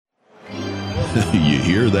You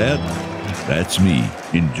hear that? That's me,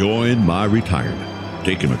 enjoying my retirement.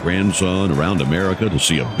 Taking my grandson around America to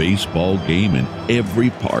see a baseball game in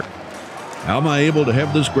every park. How am I able to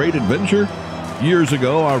have this great adventure? Years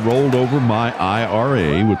ago, I rolled over my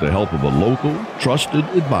IRA with the help of a local, trusted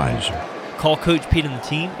advisor. Call Coach Pete and the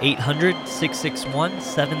team,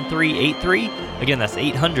 800-661-7383. Again, that's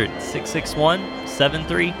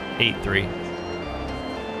 800-661-7383.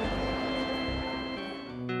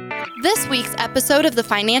 This week's episode of the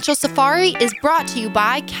Financial Safari is brought to you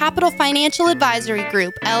by Capital Financial Advisory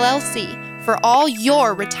Group, LLC, for all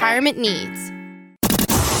your retirement needs.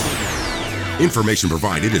 Information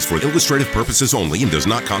provided is for illustrative purposes only and does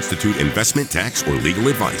not constitute investment, tax, or legal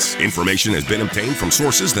advice. Information has been obtained from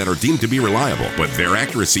sources that are deemed to be reliable, but their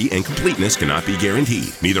accuracy and completeness cannot be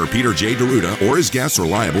guaranteed. Neither Peter J. D'Arruda or his guests are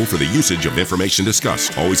liable for the usage of information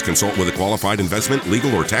discussed. Always consult with a qualified investment,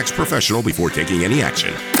 legal, or tax professional before taking any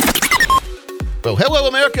action. Well, hello,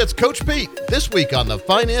 America. It's Coach Pete. This week on the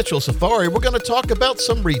Financial Safari, we're going to talk about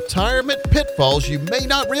some retirement pitfalls you may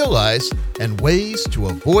not realize and ways to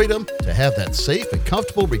avoid them to have that safe and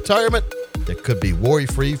comfortable retirement that could be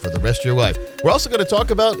worry-free for the rest of your life. We're also going to talk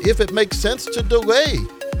about if it makes sense to delay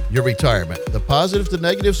your retirement, the positives, the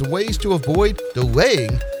negatives, and ways to avoid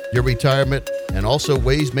delaying your retirement, and also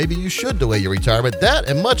ways maybe you should delay your retirement. That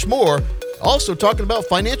and much more. Also talking about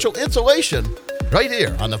financial insulation right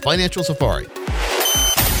here on the Financial Safari.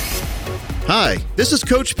 Hi, this is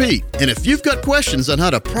Coach Pete, and if you've got questions on how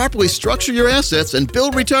to properly structure your assets and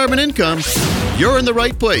build retirement income, you're in the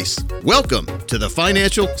right place. Welcome to the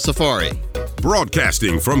Financial Safari.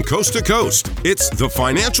 Broadcasting from coast to coast, it's the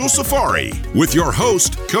Financial Safari with your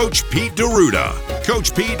host, Coach Pete D'Arruda.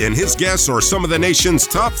 Coach Pete and his guests are some of the nation's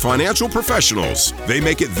top financial professionals. They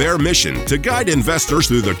make it their mission to guide investors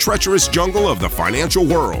through the treacherous jungle of the financial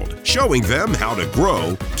world, showing them how to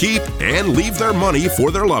grow, keep, and leave their money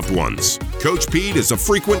for their loved ones. Coach Pete is a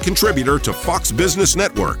frequent contributor to Fox Business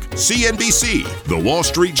Network, CNBC, The Wall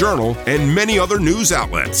Street Journal, and many other news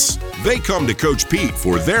outlets. They come to Coach Pete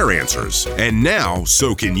for their answers, and now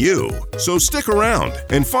so can you. So stick around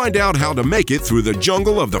and find out how to make it through the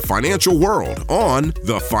jungle of the financial world on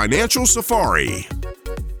the Financial Safari.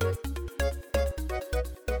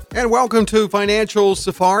 And welcome to Financial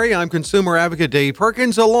Safari. I'm consumer advocate Dave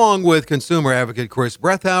Perkins, along with consumer advocate Chris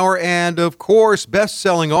Brethauer, and of course,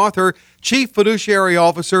 best-selling author, Chief Fiduciary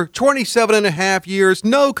Officer, 27 and a half years,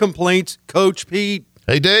 no complaints, Coach Pete.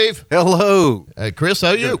 Hey, Dave. Hello. Hey, Chris, how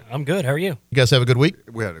are you? I'm good. How are you? You guys have a good week?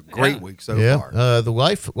 We had a great week so far.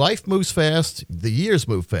 The life moves fast. The years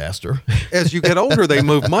move faster. As you get older, they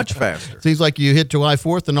move much faster. Seems like you hit July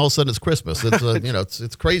 4th and all of a sudden it's Christmas. It's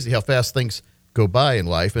it's crazy how fast things go by in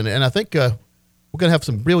life. And I think we're going to have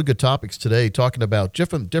some really good topics today talking about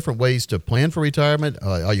different ways to plan for retirement.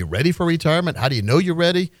 Are you ready for retirement? How do you know you're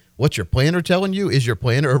ready? What's your planner telling you? Is your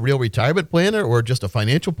planner a real retirement planner or just a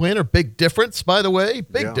financial planner? Big difference, by the way.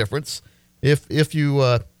 Big difference. If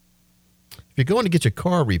you're going to get your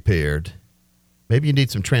car repaired, maybe you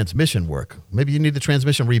need some transmission work. Maybe you need the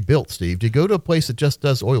transmission rebuilt, Steve. Do you go to a place that just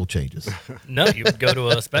does oil changes? No, you would go to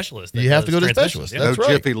a specialist. You have to go to a specialist. Yeah. That's no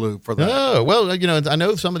right. Jiffy Lube for that. Oh, well, I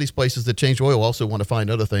know some of these places that change oil also want to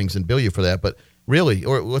find other things and bill you for that. But really,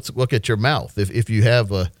 or let's look at your mouth.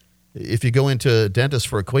 If you go into a dentist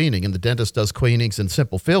for a cleaning and the dentist does cleanings and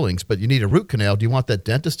simple fillings, but you need a root canal, do you want that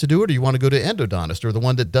dentist to do it or do you want to go to endodontist or the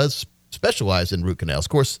one that does specialize in root canals? Of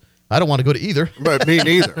course, I don't want to go to either. But me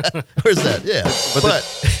neither. Where's that? Yeah.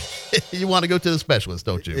 But you want to go to the specialist,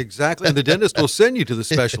 don't you? Exactly. And the dentist will send you to the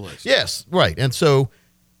specialist. Yes, right. And so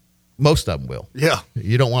most of them will. Yeah.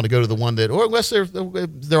 You don't want to go to the one that, or unless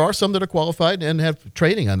there are some that are qualified and have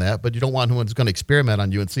training on that, but you don't want one who's going to experiment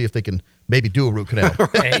on you and see if they can maybe do a root canal.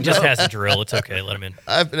 Hey, he just has a drill. It's okay. Let him in.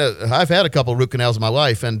 I've had a couple of root canals in my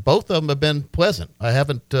life, and both of them have been pleasant. I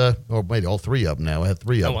haven't, or maybe all three of them now. I had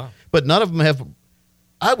three of them. Wow. But none of them have.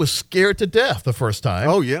 I was scared to death the first time.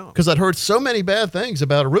 Oh, yeah. Because I'd heard so many bad things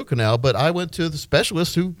about a root canal, but I went to the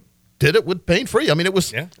specialist who did it with pain-free. I mean, it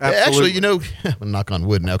was actually, knock on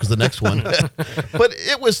wood now because the next one, but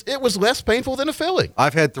it was less painful than a filling.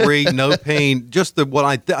 I've had three, no pain. Just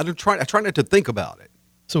I try not to think about it.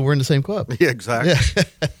 So we're in the same club. Yeah, exactly.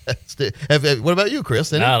 Yeah. What about you,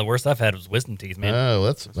 Chris? Nah, the worst I've had was wisdom teeth, man. Oh,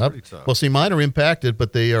 that's pretty tough. Well, see, mine are impacted,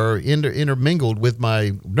 but they are intermingled with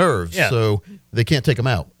my nerves, so they can't take them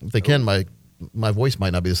out. If they can, my voice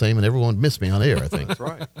might not be the same, and everyone would miss me on air, I think. That's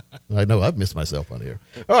right. I know I've missed myself on air.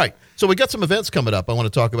 All right, so we got some events coming up I want to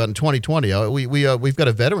talk about in 2020. We've got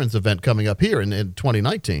a veterans event coming up here in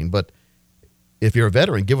 2019, but if you're a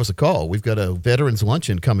veteran, give us a call. We've got a veterans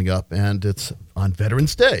luncheon coming up, and it's on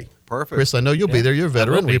Veterans Day. Perfect. Chris, I know you'll be there. You're a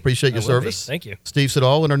veteran. We appreciate your I will be. service. Thank you. Steve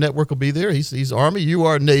Siddall in our network will be there. He's Army. You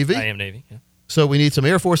are Navy. I am Navy. Yeah. So we need some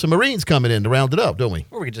Air Force and Marines coming in to round it up, don't we?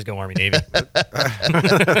 Or we could just go Army Navy.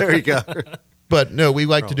 There you go. But no, we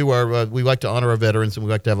like to do we like to honor our veterans, and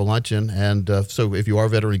we like to have a luncheon. And so if you are a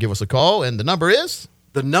veteran, give us a call. And the number is?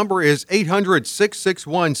 The number is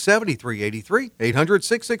 800-661-7383.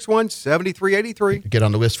 800-661-7383. Get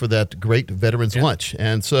on the list for that great veterans lunch.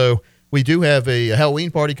 And so we do have a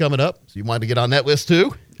Halloween party coming up, so you want to get on that list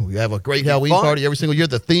too. We have a great Halloween party every single year.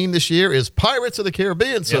 The theme this year is Pirates of the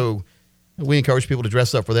Caribbean, so we encourage people to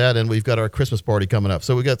dress up for that. And we've got our Christmas party coming up.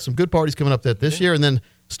 So we got some good parties coming up this year. And then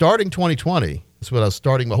starting 2020, that's what I was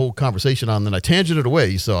starting my whole conversation on, then I tangented away,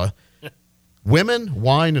 you saw. Women,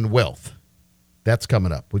 Wine, and Wealth. That's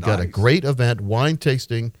coming up. We've got a great event, wine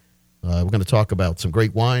tasting. We're going to talk about some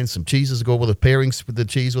great wines, some cheeses to go with the pairings for the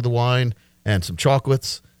cheese with the wine, and some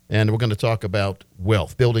chocolates. And we're going to talk about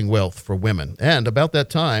wealth, building wealth for women. And about that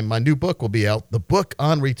time, my new book will be out. The book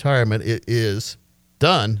on retirement, it is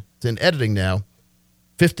done. It's in editing now.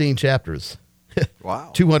 15 chapters.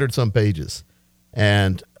 Wow. 200-some pages.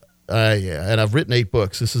 And I've written 8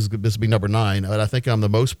 books. This will be number 9. And I think I'm the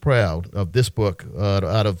most proud of this book out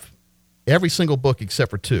of every single book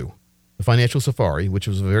except for 2. The Financial Safari, which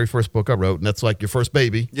was the very first book I wrote, and that's like your first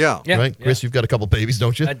baby. Yeah. Right? Yeah. Chris, you've got a couple babies,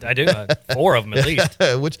 don't you? I do. 4 of them at least.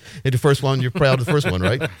 Which, the first one, you're proud of the first one,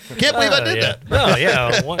 right? Can't believe I did that. No,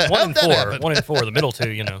 yeah. One and that 4. happen? 1 and 4. The middle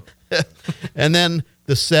 2, And then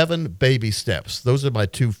The 7 Baby Steps. Those are my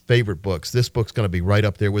 2 favorite books. This book's going to be right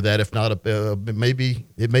up there with that. If not, maybe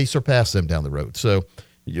it may surpass them down the road. So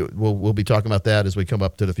we'll be talking about that as we come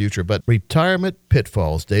up to the future. But retirement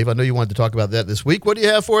pitfalls. Dave, I know you wanted to talk about that this week. What do you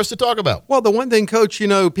have for us to talk about? Well, the one thing, Coach,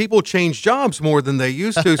 people change jobs more than they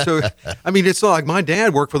used to. So, it's not like my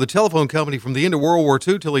dad worked for the telephone company from the end of World War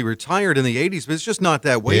II till he retired in the 80s, but it's just not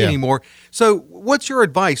that way anymore. So what's your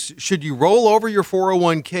advice? Should you roll over your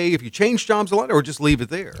 401k if you change jobs a lot, or just leave it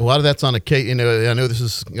there? A lot of that's on a case. I know this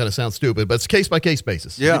is going to sound stupid, but it's case-by-case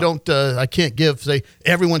basis. Yeah. You don't, I can't say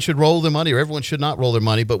everyone should roll their money or everyone should not roll their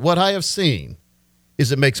money. But what I have seen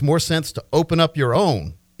is it makes more sense to open up your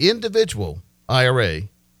own individual IRA,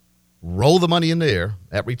 roll the money in there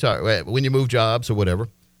at retire when you move jobs or whatever.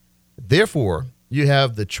 Therefore, you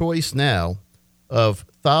have the choice now of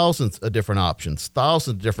thousands of different options,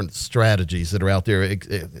 thousands of different strategies that are out there.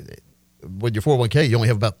 With your 401k, you only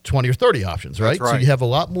have about 20 or 30 options, right? That's right. So you have a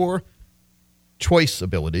lot more choice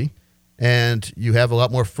ability, and you have a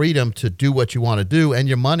lot more freedom to do what you want to do. And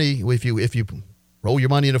your money, if you roll your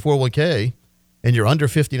money into 401k and you're under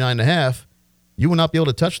 59.5, you will not be able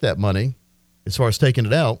to touch that money as far as taking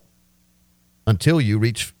it out until you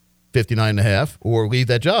reach 59.5 or leave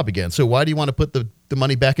that job again. So why do you want to put the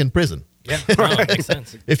money back in prison? Yeah, that makes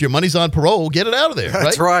sense. If your money's on parole, get it out of there.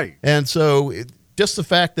 That's right. And so just the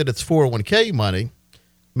fact that it's 401k money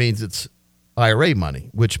means it's IRA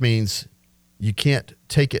money, which means you can't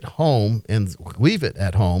take it home and leave it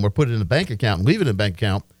at home or put it in a bank account and leave it in a bank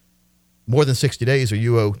account more than 60 days or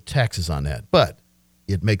you owe taxes on that. But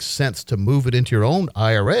it makes sense to move it into your own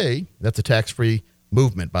IRA. That's a tax-free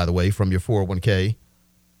movement, by the way, from your 401k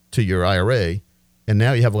to your IRA. And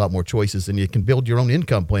now you have a lot more choices and you can build your own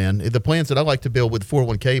income plan. The plans that I like to build with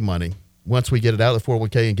 401k money, once we get it out of the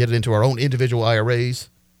 401k and get it into our own individual IRAs,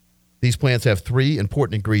 these plans have 3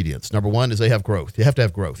 important ingredients. Number 1 is they have growth. You have to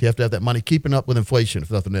have growth. You have to have that money keeping up with inflation,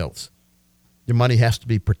 if nothing else. Your money has to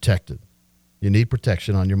be protected. You need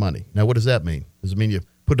protection on your money. Now, what does that mean? Does it mean you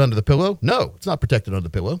put it under the pillow? No, it's not protected under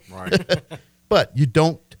the pillow. Right. But you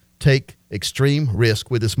don't take extreme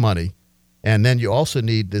risk with this money. And then you also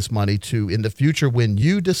need this money to, in the future, when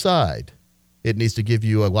you decide, it needs to give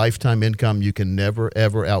you a lifetime income you can never,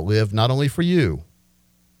 ever outlive, not only for you,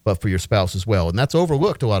 but for your spouse as well. And that's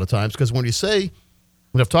overlooked a lot of times because when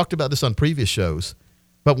I've talked about this on previous shows,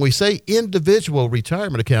 but when we say individual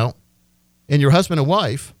retirement account and your husband and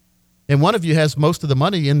wife, and one of you has most of the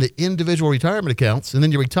money in the individual retirement accounts, and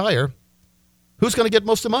then you retire, who's going to get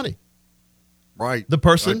most of the money? Right. The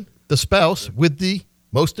person, the spouse with the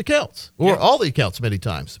most accounts, or all the accounts many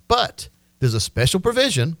times. But there's a special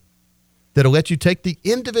provision that'll let you take the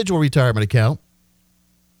individual retirement account.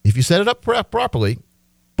 If you set it up properly,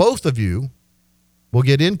 both of you will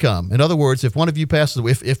get income. In other words, if one of you passes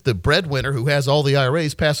away, if the breadwinner who has all the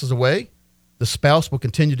IRAs passes away, the spouse will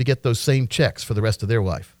continue to get those same checks for the rest of their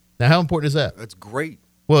life. Now, how important is that? That's great.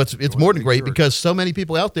 Well, it's more than great because so many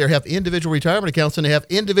people out there have individual retirement accounts and they have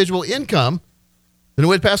individual income. Then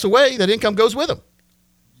when they pass away, that income goes with them.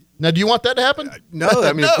 Now, do you want that to happen? No,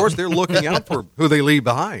 of course, they're looking out for who they leave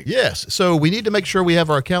behind. Yes. So we need to make sure we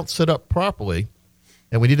have our accounts set up properly.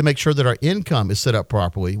 And we need to make sure that our income is set up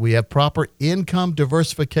properly. We have proper income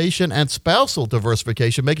diversification and spousal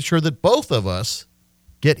diversification, making sure that both of us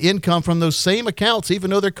get income from those same accounts, even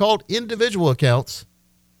though they're called individual accounts,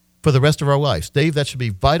 for the rest of our lives. Dave, that should be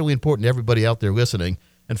vitally important to everybody out there listening.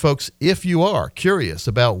 And folks, if you are curious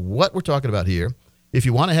about what we're talking about here, if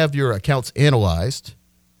you want to have your accounts analyzed,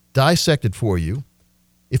 dissected for you,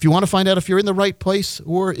 if you want to find out if you're in the right place,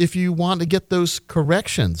 or if you want to get those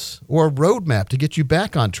corrections or a roadmap to get you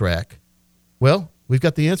back on track, well, we've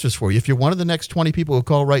got the answers for you. If you're one of the next 20 people who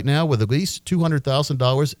call right now with at least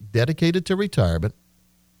 $200,000 dedicated to retirement,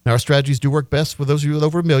 now our strategies do work best for those of you with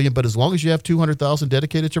over $1 million, but as long as you have $200,000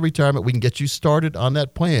 dedicated to retirement, we can get you started on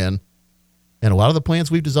that plan. And a lot of the plans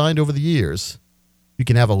we've designed over the years, you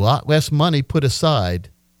can have a lot less money put aside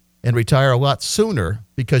and retire a lot sooner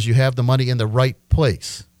because you have the money in the right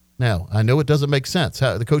place. Now, I know it doesn't make sense.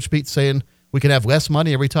 The Coach Pete's saying we can have less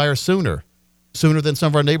money and retire sooner than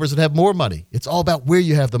some of our neighbors that have more money. It's all about where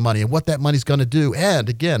you have the money and what that money's going to do. And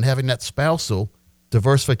again, having that spousal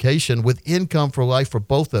diversification with income for life for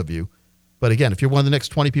both of you. But again, if you're one of the next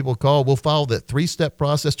 20 people call, we'll follow that 3-step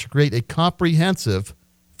process to create a comprehensive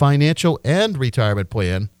financial and retirement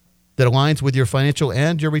plan that aligns with your financial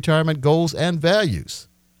and your retirement goals and values.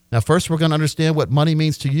 Now, first, we're going to understand what money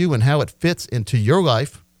means to you and how it fits into your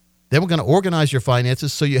life. Then we're going to organize your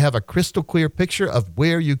finances so you have a crystal clear picture of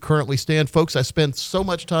where you currently stand. Folks, I spend so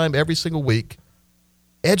much time every single week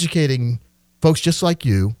educating folks just like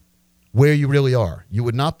you where you really are. You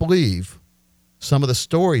would not believe some of the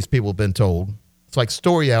stories people have been told. It's like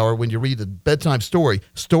story hour when you read a bedtime story.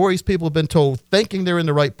 Stories people have been told thinking they're in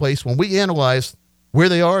the right place. When we analyze where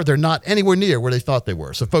they are, they're not anywhere near where they thought they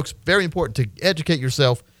were. So, folks, very important to educate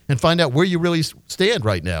yourself and find out where you really stand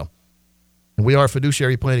right now. And we are a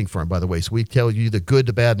fiduciary planning firm, by the way, so we tell you the good,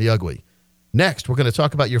 the bad, and the ugly. Next, we're going to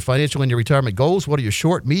talk about your financial and your retirement goals. What are your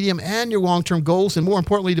short, medium, and your long-term goals? And more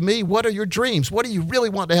importantly to me, what are your dreams? What do you really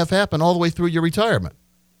want to have happen all the way through your retirement?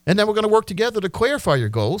 And then we're going to work together to clarify your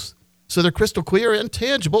goals so they're crystal clear and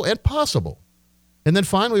tangible and possible. And then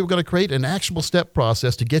finally, we're going to create an actionable step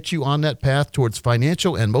process to get you on that path towards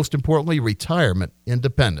financial and, most importantly, retirement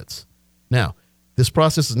independence. Now, this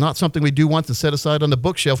process is not something we do once and set aside on the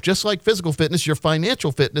bookshelf. Just like physical fitness, your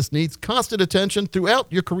financial fitness needs constant attention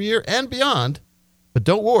throughout your career and beyond. But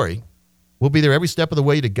don't worry, we'll be there every step of the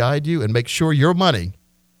way to guide you and make sure your money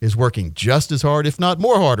is working just as hard, if not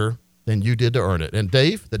more harder, than you did to earn it. And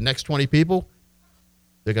Dave, the next 20 people,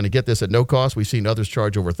 they're going to get this at no cost. We've seen others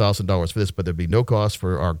charge over $1,000 for this, but there'll be no cost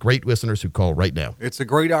for our great listeners who call right now. It's a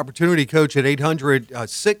great opportunity, Coach, at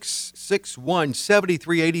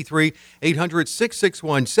 800-661-7383,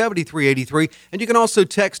 800-661-7383. And you can also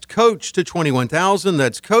text COACH to 21,000.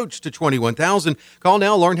 That's COACH to 21,000. Call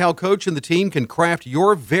now, learn how Coach and the team can craft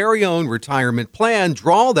your very own retirement plan,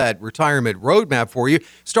 draw that retirement roadmap for you,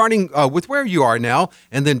 starting with where you are now,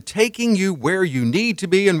 and then taking you where you need to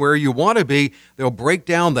be and where you want to be. They'll break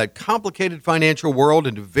down that complicated financial world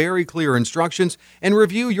into very clear instructions and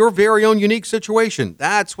review your very own unique situation.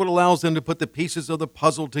 That's what allows them to put the pieces of the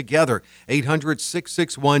puzzle together.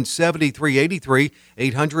 800-661-7383,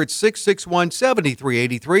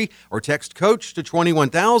 800-661-7383, or text COACH to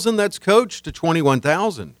 21,000. That's COACH to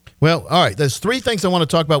 21,000. Well, all right, there's 3 things I want to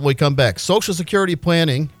talk about when we come back. Social Security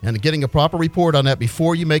planning and getting a proper report on that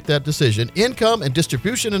before you make that decision. Income and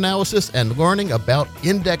distribution analysis and learning about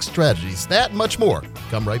index strategies. That and much more.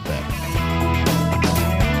 Come right back.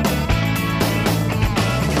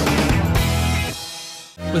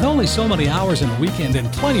 With only so many hours in a weekend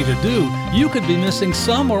and plenty to do, you could be missing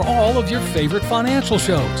some or all of your favorite financial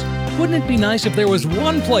shows. Wouldn't it be nice if there was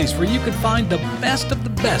one place where you could find the best of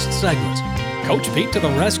the best segments? Coach Pete to the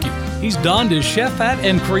rescue. He's donned his chef hat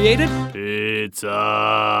and created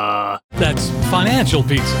Pizza. That's Financial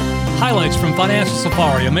Pizza. Highlights from Financial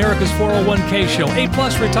Safari, America's 401k show,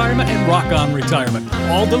 A-Plus Retirement, and Rock On Retirement.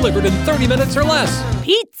 All delivered in 30 minutes or less.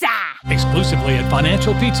 Pizza! Exclusively at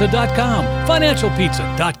FinancialPizza.com.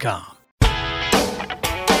 FinancialPizza.com.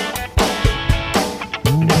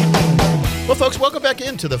 Well, folks, welcome back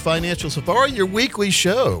into the Financial Safari, your weekly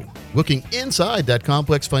show, looking inside that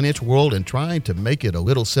complex financial world and trying to make it a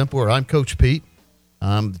little simpler. I'm Coach Pete.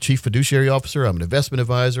 I'm the Chief Fiduciary Officer. I'm an investment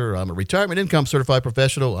advisor. I'm a retirement income certified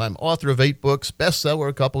professional. I'm author of 8 books, bestseller,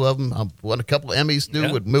 a couple of them. I've won a couple of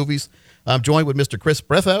Emmys with movies. I'm joined with Mr. Chris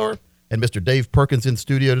Breathauer and Mr. Dave Perkins in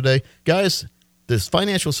studio today. Guys, this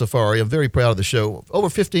Financial Safari, I'm very proud of the show. Over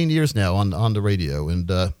 15 years now on the radio,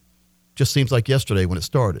 and just seems like yesterday when it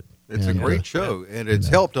started. It's a great show, and it's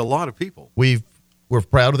helped a lot of people. We're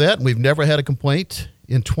proud of that, and we've never had a complaint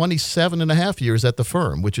in 27 and a half years at the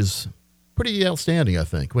firm, which is pretty outstanding, I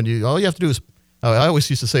think. When all you have to do is I always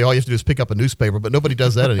used to say all you have to do is pick up a newspaper, but nobody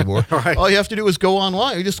does that anymore. Right. All you have to do is go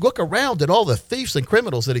online. You just look around at all the thieves and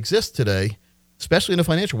criminals that exist today, especially in the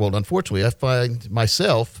financial world. Unfortunately, I find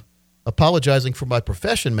myself apologizing for my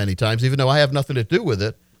profession many times, even though I have nothing to do with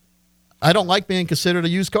it. I don't like being considered a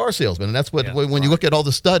used car salesman, and that's what when you look at all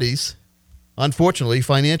the studies. Unfortunately,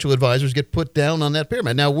 financial advisors get put down on that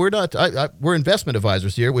pyramid. Now, we're not. We're investment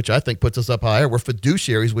advisors here, which I think puts us up higher. We're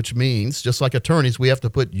fiduciaries, which means, just like attorneys, we have to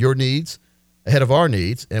put your needs ahead of our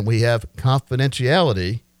needs, and we have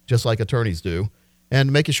confidentiality, just like attorneys do,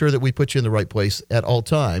 and making sure that we put you in the right place at all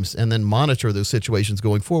times, and then monitor those situations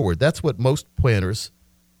going forward. That's what most planners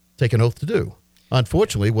take an oath to do.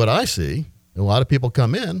 Unfortunately, what I see, a lot of people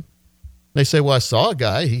come in, they say, well, I saw a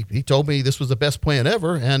guy, he told me this was the best plan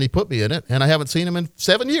ever, and he put me in it, and I haven't seen him in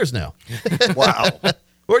 7 years now. Wow.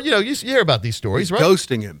 Or, you hear about these stories, He's right?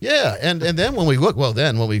 ghosting him. Yeah, and then when we look,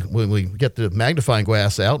 when we get the magnifying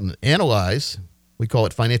glass out and analyze, we call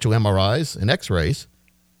it financial MRIs and X-rays,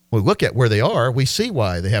 we look at where they are, we see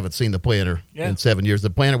why they haven't seen the planner in 7 years. The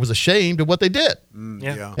planner was ashamed of what they did.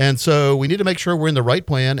 Yeah. And so we need to make sure we're in the right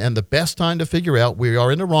plan, and the best time to figure out we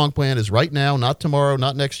are in the wrong plan is right now, not tomorrow,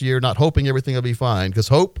 not next year, not hoping everything will be fine, because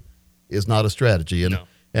hope is not a strategy.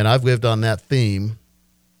 And I've lived on that theme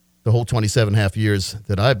the whole 27 and a half years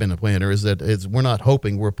that I've been a planner, is that we're not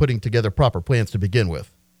hoping, we're putting together proper plans to begin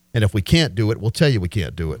with. And if we can't do it, we'll tell you we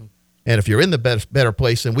can't do it. And if you're in the better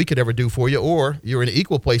place than we could ever do for you, or you're in an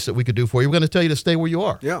equal place that we could do for you, we're going to tell you to stay where you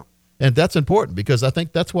are. Yeah. And that's important, because I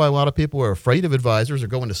think that's why a lot of people are afraid of advisors or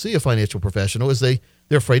going to see a financial professional, is they're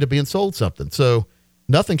afraid of being sold something. So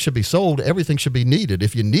nothing should be sold. Everything should be needed.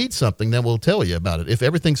 If you need something, then we'll tell you about it. If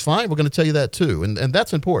everything's fine, we're going to tell you that too. And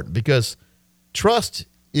that's important, because trust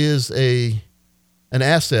is an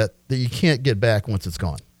asset that you can't get back once it's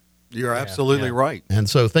gone. You're absolutely right. And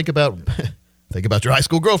so think about your high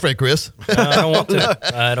school girlfriend, Chris. I don't want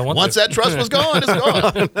to. I don't want Once to. that trust was gone, it's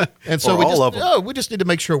gone. And so Or we just need to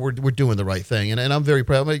make sure we're doing the right thing. And I'm very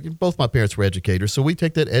proud. Both my parents were educators, so we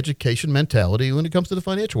take that education mentality when it comes to the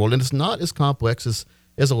financial world. And it's not as complex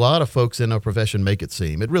as a lot of folks in our profession make it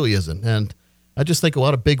seem. It really isn't. And I just think a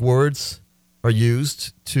lot of big words are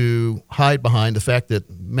used to hide behind the fact that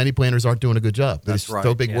many planners aren't doing a good job. They That's just right.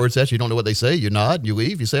 throw big words at you. You don't know what they say. You nod, you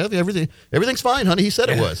leave, you say, "Oh, everything's fine, honey. He said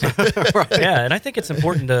it was." Yeah, and I think it's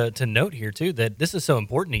important to note here too that this is so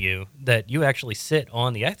important to you that you actually sit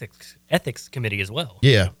on the ethics committee as well.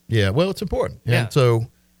 Yeah. Well, it's important. Yeah. And so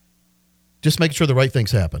just making sure the right things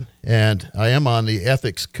happen. And I am on the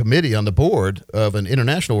ethics committee on the board of an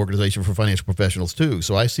international organization for financial professionals too.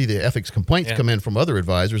 So I see the ethics complaints come in from other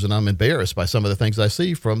advisors, and I'm embarrassed by some of the things I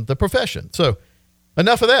see from the profession. So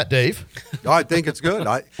enough of that, Dave. I think it's good.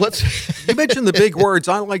 Let's You mentioned the big words.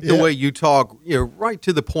 I like the way you talk, right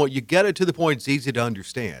to the point. You get it to the point. It's easy to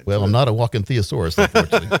understand. Well, I'm not a walking thesaurus,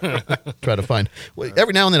 unfortunately. Try to find. Well,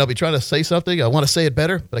 every now and then I'll be trying to say something. I want to say it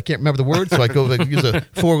better, but I can't remember the word, so I go use a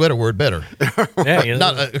 4-letter word better. Yeah,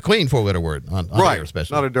 Not a clean 4-letter word on Right. here,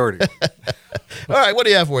 especially. Not a dirty. All right, what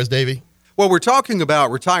do you have for us, Davey? Well, we're talking about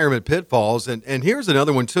retirement pitfalls, and here's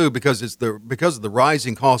another one too, because of the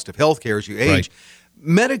rising cost of healthcare as you age. Right.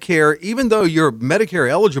 Medicare, even though you're Medicare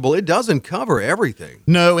eligible, it doesn't cover everything.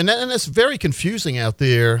 No, and it's very confusing out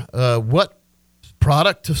there. What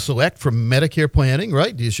product to select from Medicare planning,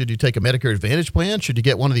 right? Should you take a Medicare Advantage plan? Should you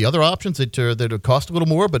get one of the other options that cost a little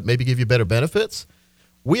more but maybe give you better benefits?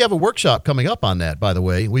 We have a workshop coming up on that, by the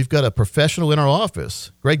way. We've got a professional in our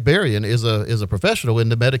office. Greg Berrien is a professional in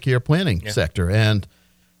the Medicare planning sector, and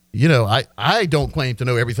I don't claim to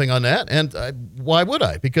know everything on that, and why would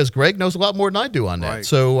I? Because Greg knows a lot more than I do on that. Right.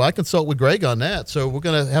 So I consult with Greg on that. So we're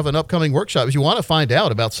going to have an upcoming workshop. If you want to find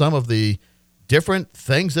out about some of the different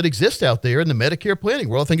things that exist out there in the Medicare planning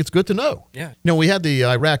world, I think it's good to know. Yeah. We had the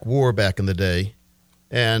Iraq War back in the day,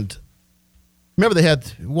 and remember they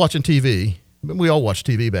had watching TV. We all watched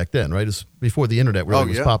TV back then, right? It's before the internet really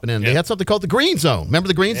was popping in. They had something called the Green Zone. Remember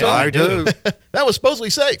the Green Zone? I do. That was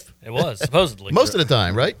supposedly safe. It was supposedly Most of the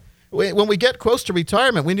time, right? When we get close to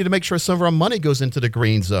retirement, we need to make sure some of our money goes into the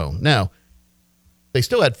Green Zone. Now, they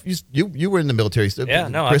still had you were in the military. Yeah,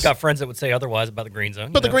 no, Chris, I've got friends that would say otherwise about the green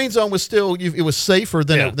zone. but the Green Zone was still it was safer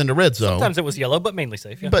than the Red Zone. Sometimes it was yellow, but mainly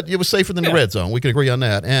safe. Yeah. But it was safer than the Red Zone. We could agree on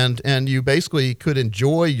that. And you basically could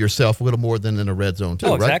enjoy yourself a little more than in the Red Zone too,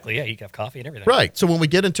 oh, right? exactly. Yeah, you can have coffee and everything. Right. So when we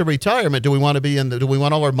get into retirement, do we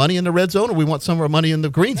want all our money in the Red Zone, or we want some of our money in the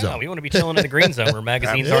Green No, Zone? we want to be chilling in the green zone where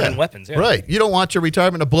magazines aren't in weapons. Yeah. Right. You don't want your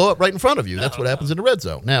retirement to blow up right in front of you. That's what happens in the Red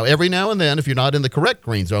Zone. Now, every now and then, if you're not in the correct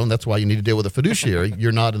Green Zone, that's why you need to deal with a fiduciary.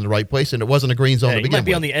 You're not in the right place, and it wasn't a Green Zone Yeah, to you begin might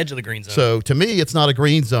be with. on the edge of the green zone. So to me, it's not a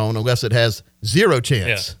Green Zone unless it has zero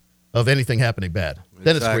chance of anything happening bad.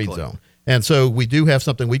 Then it's Green Exactly. Zone. And so we do have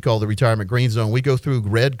something we call the retirement green zone. We go through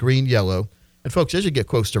red, green, yellow. And folks, as you get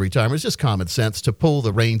close to retirement, it's just common sense to pull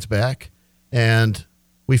the reins back. And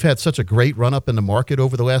we've had such a great run-up in the market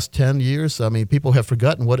over the last 10 years. I mean, people have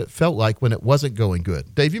forgotten what it felt like when it wasn't going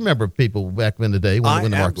good. Dave, you remember people back in the day when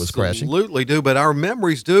the market was crashing? I absolutely do, but our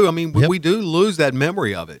memories do. I mean, we do lose that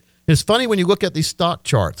memory of it. It's funny when you look at these stock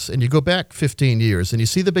charts and you go back 15 years and you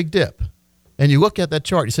see the big dip. And you look at that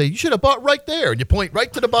chart, you say, you should have bought right there. And you point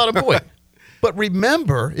right to the bottom point. But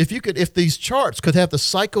remember, if these charts could have the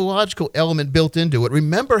psychological element built into it,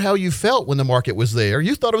 remember how you felt when the market was there.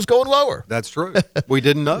 You thought it was going lower. That's true. We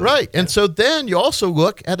didn't know. Right. And so then you also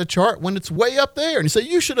look at a chart when it's way up there, and you say,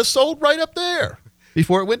 you should have sold right up there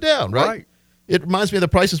before it went down, right? It reminds me of The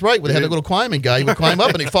Price is Right, where they had a little climbing guy. He would climb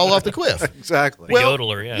up and he'd fall off the cliff. Exactly. The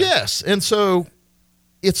yodeler, yeah. Yes. And so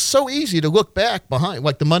it's so easy to look back behind,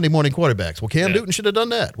 like the Monday morning quarterbacks. Well, Cam Newton should have done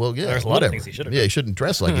that. Well, yeah, there's a lot of things he should have done. Yeah, he shouldn't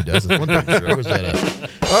dress like he does. That's one thing. Sure. Where's that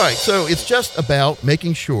at? All right, so it's just about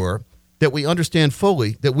making sure that we understand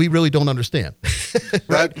fully that we really don't understand.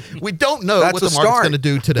 Right? We don't know what the market's going to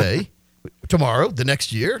do today, tomorrow, the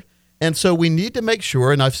next year. And so we need to make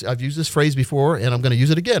sure, and I've used this phrase before, and I'm going to use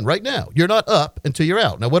it again right now. You're not up until you're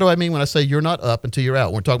out. Now, what do I mean when I say you're not up until you're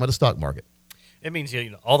out? We're talking about the stock market. It means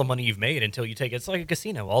all the money you've made until you take it. It's like a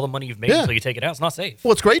casino. All the money you've made until you take it out. It's not safe.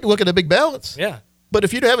 Well, it's great to look at a big balance. Yeah. But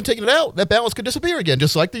if you haven't taken it out, that balance could disappear again,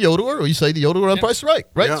 just like the yodeler, or you say the yodeler on Price is Right,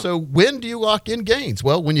 right? Yeah. So when do you lock in gains?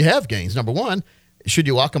 Well, when you have gains, number one. Should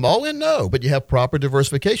you lock them all in? No, but you have proper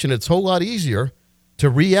diversification. It's a whole lot easier to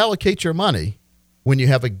reallocate your money when you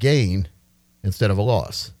have a gain instead of a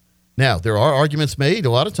loss. Now, there are arguments made a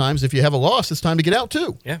lot of times. If you have a loss, it's time to get out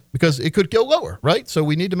too. Yeah. Because it could go lower, right? So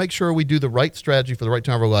we need to make sure we do the right strategy for the right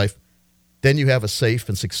time of our life. Then you have a safe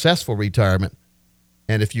and successful retirement.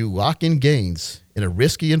 And if you lock in gains in a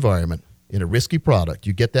risky environment, in a risky product,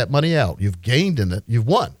 you get that money out. You've gained in it. You've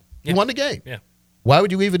won. You won the game. Yeah. Why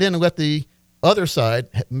would you leave it in and let the other side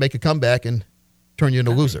make a comeback and turn you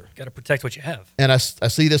into a loser? Got to protect what you have. And I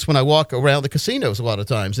see this when I walk around the casinos a lot of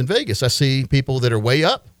times in Vegas. I see people that are way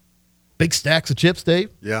up. Big stacks of chips,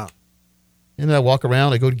 Dave. Yeah. And then I walk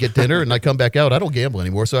around, I go to get dinner, and I come back out. I don't gamble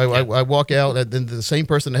anymore. So I walk out, and then the same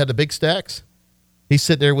person that had the big stacks, he's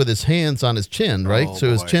sitting there with his hands on his chin, right? Oh,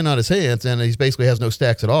 so his boy. chin on his hands, and he basically has no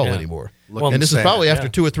stacks at all anymore. Looking And this sad. is probably after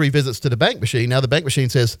 2 or 3 visits to the bank machine. Now the bank machine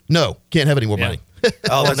says, no, can't have any more money.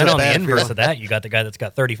 Oh, And that's then a on the bad inverse feeling. of that, you got the guy that's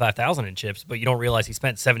got 35,000 in chips, but you don't realize he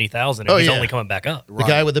spent 70,000 and Oh, he's yeah. only coming back up. The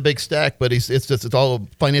guy with the big stack, but it's all a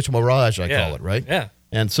financial mirage, I call it, right? Yeah.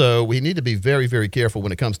 And so we need to be very, very careful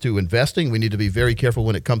when it comes to investing. We need to be very careful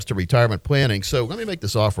when it comes to retirement planning. So let me make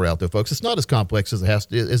this offer out there, folks. It's not as complex as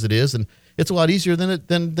it is, and it's a lot easier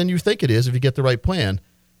than you think it is if you get the right plan.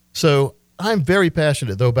 So I'm very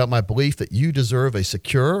passionate, though, about my belief that you deserve a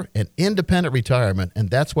secure and independent retirement, and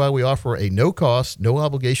that's why we offer a no-cost,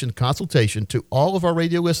 no-obligation consultation to all of our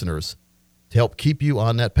radio listeners to help keep you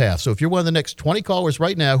on that path. So if you're one of the next 20 callers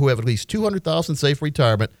right now who have at least $200,000 saved for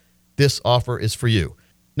retirement, this offer is for you.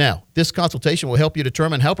 Now, this consultation will help you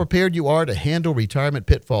determine how prepared you are to handle retirement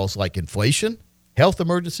pitfalls like inflation, health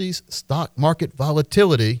emergencies, stock market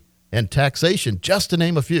volatility, and taxation, just to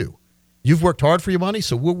name a few. You've worked hard for your money,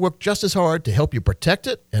 so we'll work just as hard to help you protect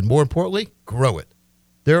it and, more importantly, grow it.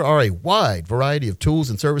 There are a wide variety of tools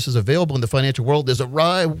and services available in the financial world. There's a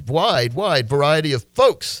wide variety of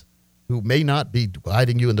folks who may not be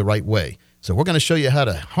guiding you in the right way. So we're going to show you how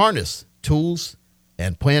to harness tools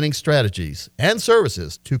and planning strategies and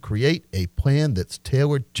services to create a plan that's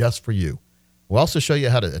tailored just for you. We'll also show you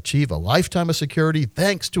how to achieve a lifetime of security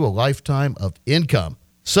thanks to a lifetime of income.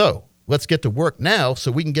 So let's get to work now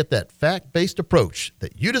so we can get that fact-based approach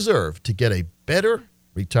that you deserve to get a better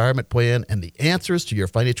retirement plan and the answers to your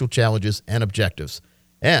financial challenges and objectives.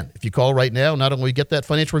 And if you call right now, not only get that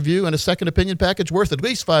financial review and a second opinion package worth at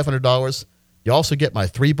least $500, you also get my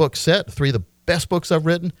 3-book set, 3 of the best books I've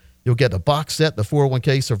written. You'll get a box set, the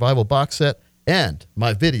 401k survival box set, and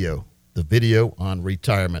my video, the video on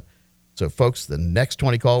retirement. So, folks, the next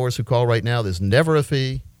 20 callers who call right now, there's never a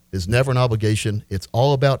fee. There's never an obligation. It's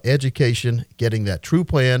all about education, getting that true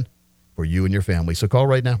plan for you and your family. So call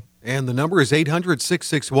right now. And the number is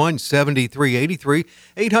 800-661-7383,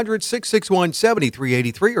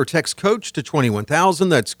 800-661-7383, or text COACH to 21,000.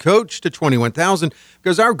 That's COACH to 21,000,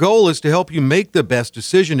 because our goal is to help you make the best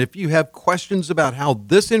decision. If you have questions about how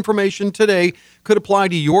this information today could apply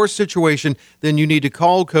to your situation, then you need to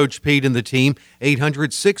call Coach Pete and the team,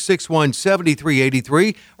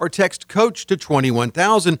 800-661-7383, or text COACH to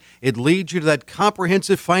 21000. It leads you to that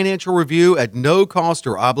comprehensive financial review at no cost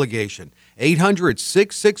or obligation.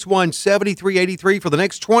 800-661-7383 for the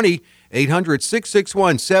next 20.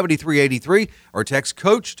 800-661-7383, or text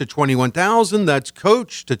COACH to 21000. That's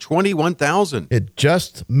COACH to 21000. It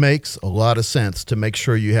just makes a lot of sense to make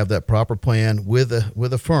sure you have that proper plan with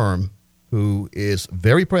a firm who is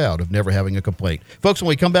very proud of never having a complaint. Folks, when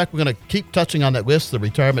we come back, we're going to keep touching on that list. The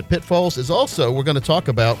retirement pitfalls is also, we're going to talk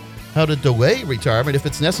about how to delay retirement if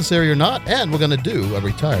it's necessary or not, and we're going to do a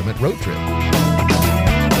retirement road trip.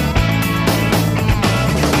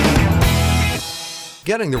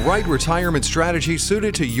 Getting the right retirement strategy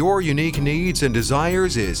suited to your unique needs and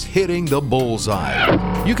desires is hitting the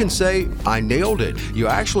bullseye. You can say, I nailed it. You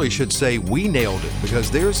actually should say, we nailed it, because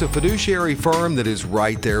there's a fiduciary firm that is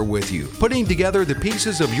right there with you, putting together the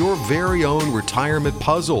pieces of your very own retirement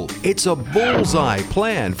puzzle. It's a bullseye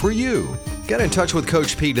plan for you. Get in touch with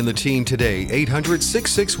Coach Pete and the team today,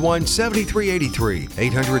 800-661-7383,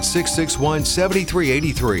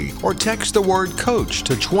 800-661-7383, or text the word COACH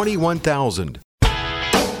to 21000.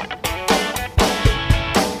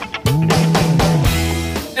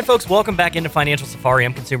 And folks, welcome back into Financial Safari.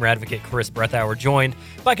 I'm Consumer Advocate Chris Brethauer, joined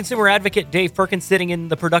by Consumer Advocate Dave Perkins sitting in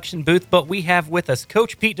the production booth. But we have with us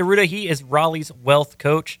Coach Pete D'Arruda. He is Raleigh's wealth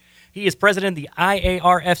coach. He is president of the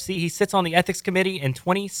IARFC. He sits on the ethics committee. In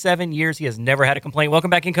 27 years, he has never had a complaint. Welcome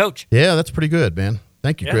back in, Coach. Yeah, that's pretty good, man.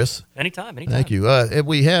 Thank you, Chris. Anytime. Thank you.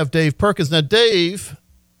 We have Dave Perkins. Now, Dave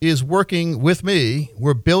is working with me.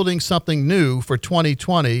 We're building something new for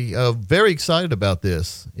 2020. Very excited about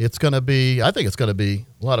this. It's going to be, I think it's going to be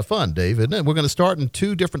a lot of fun, Dave, isn't it? We're going to start in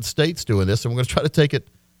 2 different states doing this, and we're going to try to take it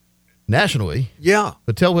nationally. Yeah.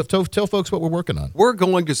 But tell folks what we're working on. We're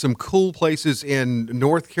going to some cool places in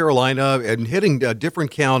North Carolina and hitting different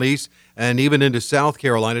counties, and even into South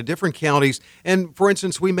Carolina, different counties. And, for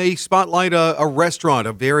instance, we may spotlight a restaurant,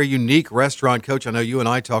 a very unique restaurant. Coach, I know you and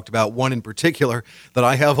I talked about one in particular that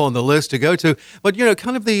I have on the list to go to. But,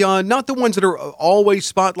 kind of the not the ones that are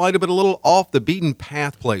always spotlighted, but a little off the beaten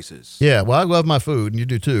path places. Yeah, well, I love my food, and you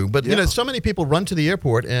do too. But, so many people run to the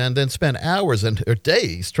airport and then spend hours or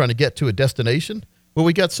days trying to get to a destination. Well,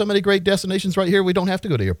 we got so many great destinations right here, we don't have to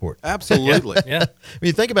go to the airport. Absolutely. Yeah. When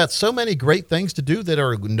you think about so many great things to do that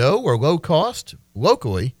are no or low cost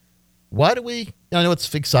locally, why do we? I know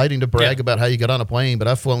it's exciting to brag about how you got on a plane, but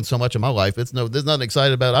I've flown so much in my life. There's nothing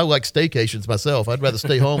exciting about it. I like staycations myself. I'd rather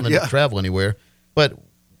stay home than travel anywhere. But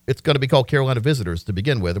it's going to be called Carolina Visitors to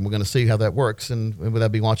begin with, and we're going to see how that works. And we'll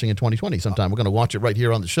be launching in 2020 sometime. We're going to launch it right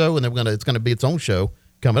here on the show, and then it's going to be its own show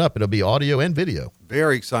coming up. It'll be audio and video.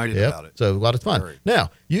 Very excited about it. So a lot of fun.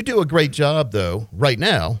 Now, you do a great job, though, right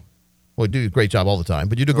now. Well, you do a great job all the time,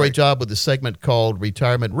 but you do a great job with the segment called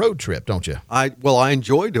Retirement Road Trip, don't you? I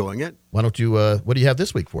enjoy doing it. Why don't you, what do you have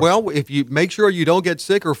this week for us? Well, if you make sure you don't get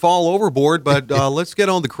sick or fall overboard, but let's get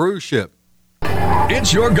on the cruise ship.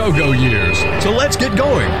 It's your go-go years, so let's get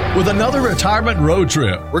going with another retirement road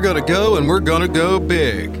trip. We're going to go, and we're going to go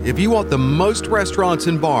big. If you want the most restaurants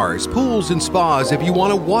and bars, pools and spas, if you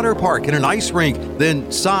want a water park and an ice rink, then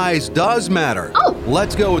size does matter.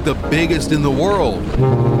 Let's go with the biggest in the world.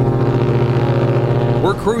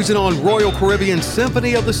 We're cruising on Royal Caribbean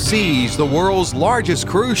Symphony of the Seas, the world's largest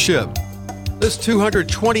cruise ship. This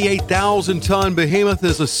 228,000-ton behemoth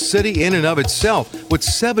is a city in and of itself with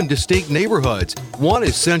 7 distinct neighborhoods. One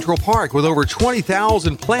is Central Park with over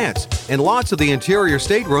 20,000 plants, and lots of the interior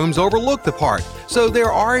staterooms overlook the park. So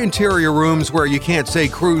there are interior rooms where you can't say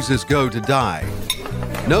cruises go to die.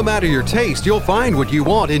 No matter your taste, you'll find what you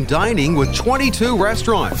want in dining with 22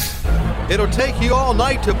 restaurants. It'll take you all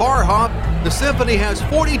night to bar hop. The Symphony has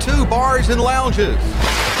 42 bars and lounges.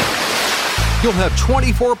 You'll have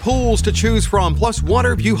 24 pools to choose from, plus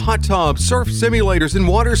water view hot tubs, surf simulators, and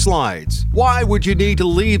water slides. Why would you need to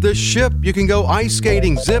leave the ship? You can go ice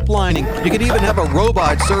skating, zip lining. You can even have a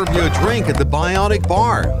robot serve you a drink at the Bionic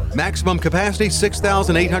Bar. Maximum capacity,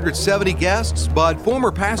 6,870 guests, but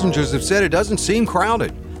former passengers have said it doesn't seem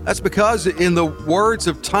crowded. That's because, in the words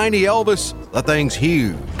of Tiny Elvis, the thing's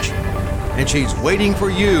huge. And she's waiting for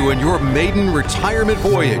you and your maiden retirement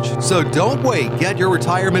voyage. So don't wait. Get your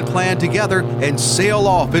retirement plan together and sail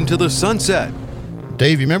off into the sunset.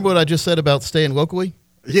 Dave, you remember what I just said about staying locally?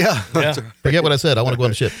 Yeah. Forget what I said. I want to go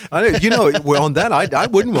on the ship. On that, I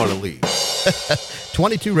wouldn't want to leave.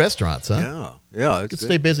 22 restaurants, huh? Yeah. Yeah. Could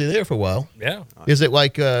stay busy there for a while. Yeah. Is it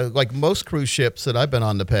like most cruise ships that I've been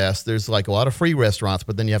on in the past, there's like a lot of free restaurants,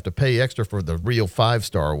 but then you have to pay extra for the real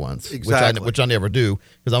 5-star ones, Exactly. which I never do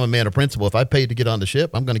because I'm a man of principle. If I paid to get on the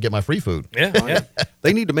ship, I'm going to get my free food. Yeah. Yeah.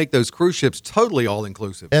 They need to make those cruise ships totally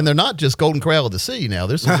all-inclusive. And they're not just Golden Corral of the Sea now.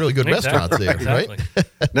 There's some really good restaurants there, Exactly. right?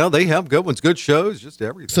 No, they have good ones, good shows, just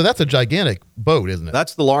everything. So that's a gigantic boat, isn't it?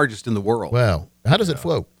 That's the largest in the world. Wow. How does it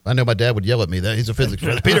float? I know my dad would yell at me. That he's a physics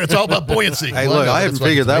professor. Peter, it's all about buoyancy. Hey, Well, look, no, I that's haven't like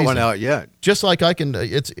figured it's that one amazing. out yet. Just like I can,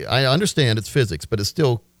 I understand it's physics, but it's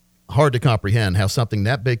still hard to comprehend how something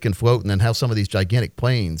that big can float, and then how some of these gigantic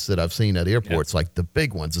planes that I've seen at airports, like the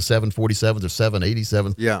big ones, the 747s or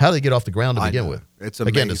 787s, Yeah. how do they get off the ground to I begin know. with? It's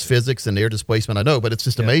Again, amazing. it's physics and air displacement. I know, but it's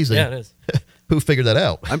just amazing. Yeah, it is. Who figured that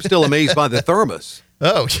out? I'm still amazed by the thermos.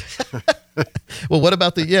 Oh, well, what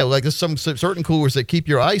about like there's some certain coolers that keep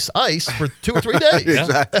your ice for 2 or 3 days.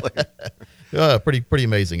 Exactly. Pretty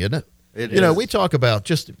amazing, isn't it? It you know, is. we talk about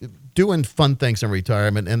just doing fun things in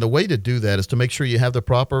retirement, and the way to do that is to make sure you have the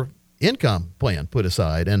proper income plan put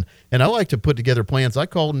aside. And I like to put together plans I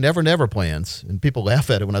call never plans, and people laugh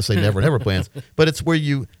at it when I say never plans, but it's where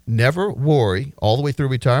you never worry all the way through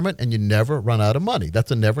retirement and you never run out of money.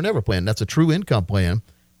 That's a never plan. That's a true income plan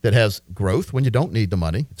that has growth when you don't need the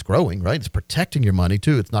money. It's growing, right? It's protecting your money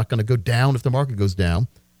too. It's not going to go down if the market goes down.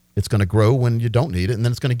 It's going to grow when you don't need it, and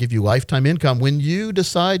then it's going to give you lifetime income when you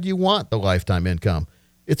decide you want the lifetime income.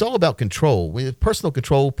 It's all about control. Personal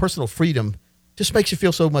control, personal freedom just makes you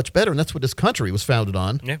feel so much better, and that's what this country was founded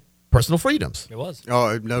on. Yeah. Personal freedoms, It was.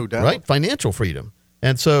 Oh, no doubt. right? Financial freedom.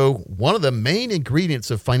 And so one of the main ingredients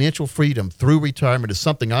of financial freedom through retirement is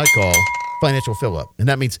something I call financial fill-up. And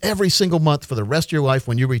that means every single month for the rest of your life,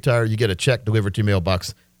 when you retire, you get a check delivered to your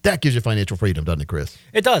mailbox. That gives you financial freedom, doesn't it, Chris?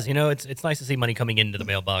 It does. You know, it's nice to see money coming into the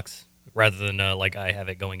mailbox rather than like I have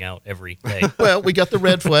it going out every day. Well, we got the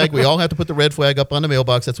red flag. We all have to put the red flag up on the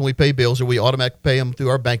mailbox. That's when we pay bills, or we automatically pay them through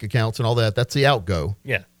our bank accounts and all that. That's the outgo.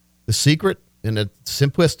 Yeah. The secret, and the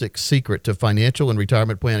simplistic secret to financial and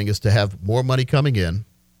retirement planning, is to have more money coming in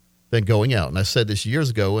than going out. And I said this years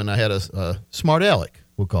ago, and I had a smart aleck,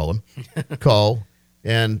 we'll call him, call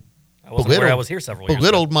and I wasn't aware I was here several years ago.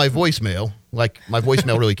 belittled my voicemail, like my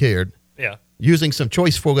voicemail really cared, Yeah. using some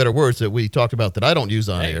choice 4-letter words that we talked about that I don't use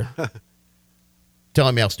on Hey. air,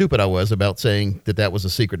 telling me how stupid I was about saying that was a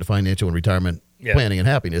secret to financial and retirement planning and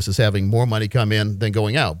happiness, is having more money come in than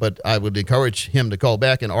going out. But I would encourage him to call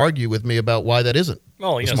back and argue with me about why that isn't.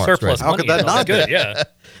 Well, a you know, smart surplus strategy. How money could that is not good. be? Yeah.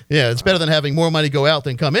 Yeah, it's better than having more money go out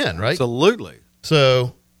than come in, right? Absolutely.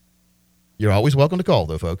 So you're always welcome to call,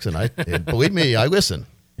 though, folks. And believe me, I listen.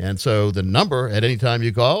 And so the number at any time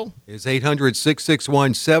you call, It's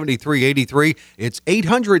 800-661-7383. It's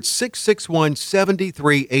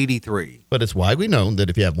 800-661-7383. but it's widely known that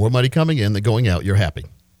if you have more money coming in than going out, you're happy.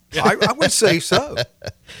 I would say so.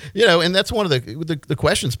 You know, and that's one of the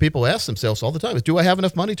questions people ask themselves all the time is, do I have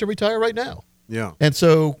enough money to retire right now? Yeah. And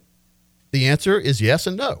so the answer is yes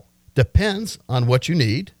and no. Depends on what you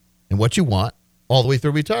need and what you want all the way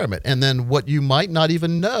through retirement. And then what you might not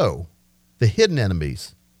even know, the hidden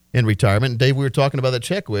enemies in retirement. And Dave, we were talking about that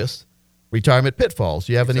checklist, retirement pitfalls.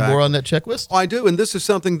 Do you have any Exactly. more on that checklist? I do, and this is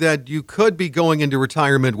something that you could be going into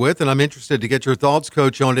retirement with, and I'm interested to get your thoughts,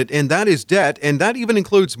 Coach, on it, and that is debt, and that even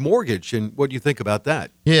includes mortgage, and what do you think about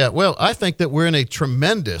that? Yeah, well, I think that we're in a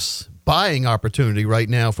tremendous buying opportunity right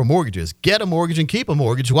now for mortgages. Get a mortgage and keep a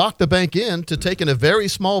mortgage. Lock the bank in to taking a very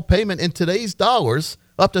small payment in today's dollars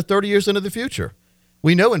up to 30 years into the future.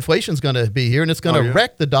 We know inflation's going to be here, and it's going to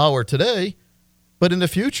wreck the dollar today. But in the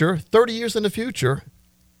future, 30 years in the future,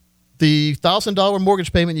 the $1,000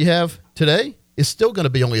 mortgage payment you have today is still going to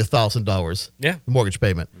be only $1,000 mortgage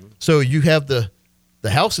payment. So you have the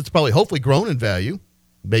house that's probably hopefully grown in value.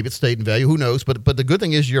 Maybe it stayed in value. Who knows? But the good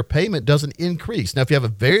thing is your payment doesn't increase. Now, if you have a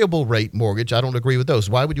variable rate mortgage, I don't agree with those.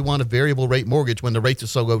 Why would you want a variable rate mortgage when the rates are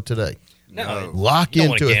so low today? No. Lock You don't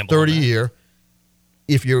wanna into a gamble on that. 30-year.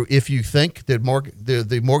 If you think that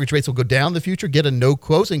the mortgage rates will go down in the future, get a no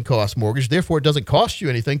closing cost mortgage. Therefore, it doesn't cost you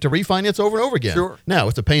anything to refinance over and over again. Sure. Now,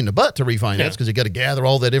 it's a pain in the butt to refinance because you got to gather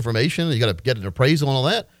all that information and you got to get an appraisal and all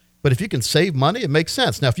that. But if you can save money, it makes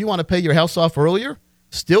sense. Now, if you want to pay your house off earlier,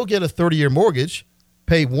 still get a 30-year mortgage,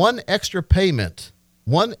 pay one extra payment,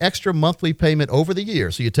 one extra monthly payment over the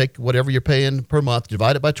year. So you take whatever you're paying per month,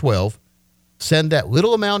 divide it by 12, send that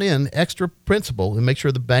little amount in, extra principal, and make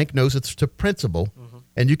sure the bank knows it's to principal.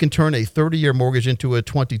 And you can turn a 30-year mortgage into a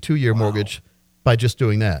 22-year mortgage by just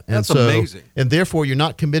doing that. And That's so, amazing. And therefore, you're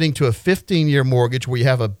not committing to a 15-year mortgage where you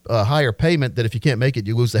have a higher payment that if you can't make it,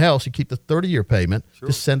 you lose the house. You keep the 30-year payment. Sure.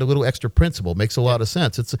 Just send a little extra principal. Makes a lot of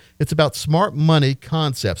sense. It's about smart money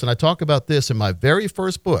concepts. And I talk about this in my very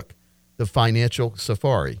first book, The Financial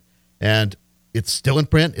Safari. And it's still in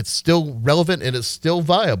print. It's still relevant, and it's still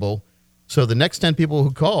viable. So the next 10 people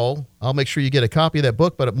who call, I'll make sure you get a copy of that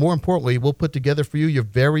book. But more importantly, we'll put together for you your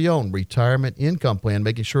very own retirement income plan,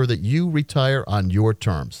 making sure that you retire on your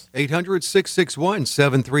terms.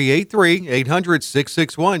 800-661-7383,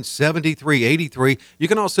 800-661-7383. You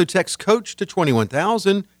can also text COACH to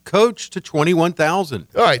 21,000, COACH to 21,000.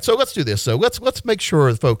 All right, so let's do this. So let's make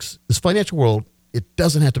sure, folks, this financial world, it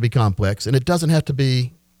doesn't have to be complex, and it doesn't have to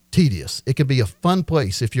be tedious. It can be a fun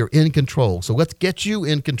place if you're in control. So let's get you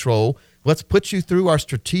in control. Let's put you through our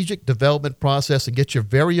strategic development process and get your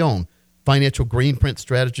very own financial green print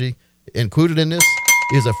strategy. Included in this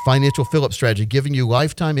is a financial fill-up strategy, giving you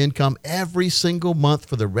lifetime income every single month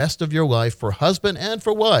for the rest of your life for husband and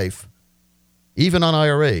for wife, even on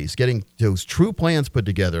IRAs, getting those true plans put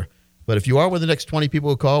together. But if you are one of the next 20 people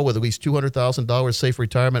who call with at least $200,000 safe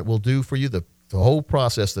retirement, we'll do for you the whole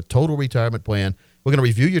process, the total retirement plan. We're going to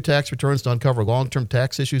review your tax returns to uncover long-term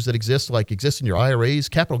tax issues that exist in your IRAs,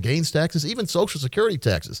 capital gains taxes, even Social Security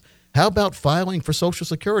taxes. How about filing for Social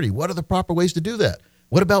Security? What are the proper ways to do that?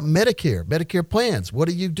 What about Medicare plans? What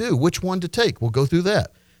do you do? Which one to take? We'll go through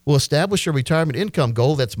that. We'll establish your retirement income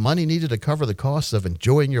goal. That's money needed to cover the costs of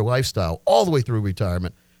enjoying your lifestyle all the way through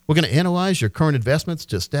retirement. We're going to analyze your current investments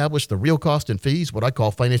to establish the real cost and fees, what I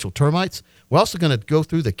call financial termites. We're also going to go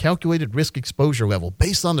through the calculated risk exposure level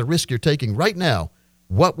based on the risk you're taking right now.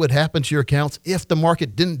 What would happen to your accounts if the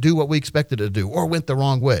market didn't do what we expected it to do or went the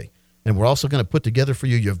wrong way? And we're also going to put together for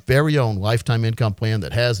you your very own lifetime income plan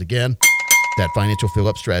that has, again, that financial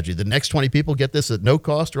fill-up strategy. The next 20 people get this at no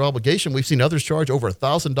cost or obligation. We've seen others charge over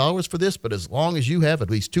 $1,000 for this, but as long as you have at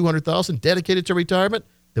least $200,000 dedicated to retirement,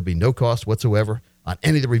 there'll be no cost whatsoever on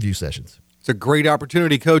any of the review sessions. It's a great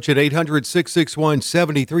opportunity, Coach, at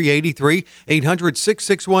 800-661-7383,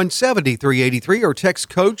 800-661-7383, or text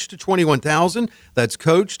COACH to 21,000. That's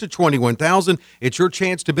COACH to 21,000. It's your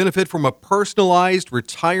chance to benefit from a personalized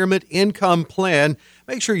retirement income plan.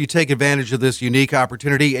 Make sure you take advantage of this unique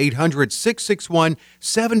opportunity,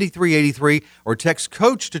 800-661-7383, or text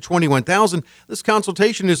COACH to 21,000. This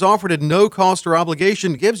consultation is offered at no cost or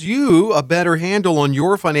obligation, gives you a better handle on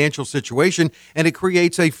your financial situation, and it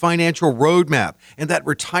creates a financial roadmap, and that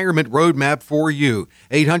retirement roadmap for you.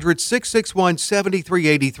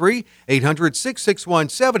 800-661-7383,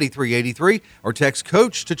 800-661-7383, or text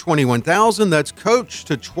COACH to 21,000. That's COACH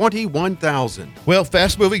to 21,000. Well,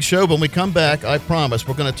 fast-moving show. When we come back, I promise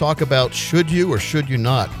we're going to talk about should you or should you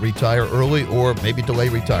not retire early or maybe delay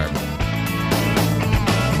retirement.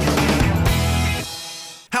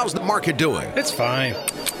 How's the market doing? It's fine.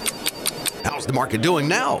 How's the market doing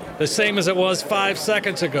now? The same as it was 5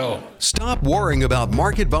 seconds ago. Stop worrying about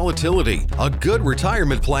market volatility. A good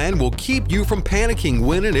retirement plan will keep you from panicking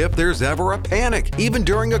when and if there's ever a panic, even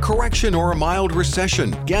during a correction or a mild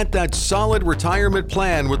recession. Get that solid retirement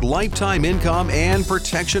plan with lifetime income and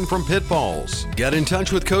protection from pitfalls. Get in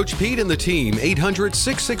touch with Coach Pete and the team,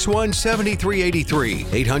 800-661-7383,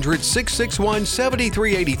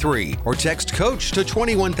 800-661-7383, or text COACH to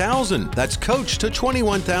 21,000. That's COACH to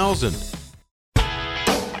 21,000.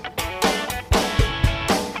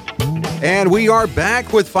 And we are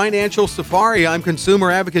back with Financial Safari. I'm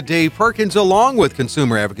Consumer Advocate Dave Perkins, along with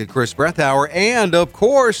Consumer Advocate Chris Brethauer, and, of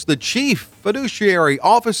course, the Chief Fiduciary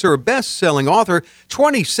Officer, best-selling author,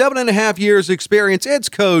 27 and a half years experience. It's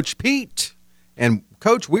Coach Pete. And,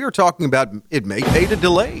 Coach, we are talking about it may pay to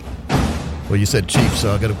delay. Well, you said chief,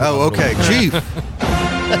 so I got to... Oh, okay, Chief.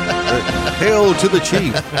 Hail to the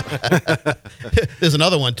Chief. There's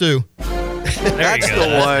another one, too. That's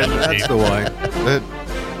the one.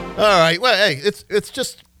 All right. Well, hey, it's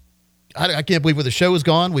just, I can't believe where the show has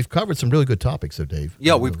gone. We've covered some really good topics, though, Dave.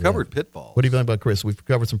 Yeah, we've covered pitfalls. What do you think about Chris? We've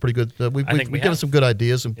covered some pretty good, we've given some good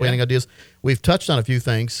ideas and planning ideas. We've touched on a few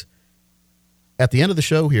things. At the end of the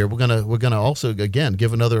show here, we're gonna also, again,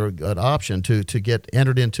 give an option to get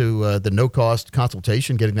entered into the no-cost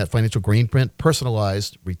consultation, getting that financial green print,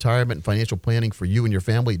 personalized retirement and financial planning for you and your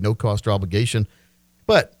family, no cost or obligation.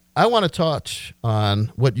 But I want to touch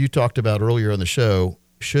on what you talked about earlier in the show.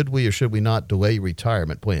 Should we or should we not delay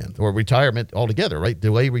retirement plans or retirement altogether, right?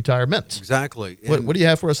 Delay retirement. Exactly. What do you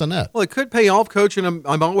have for us on that? Well, it could pay off, Coach, and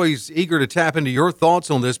I'm always eager to tap into your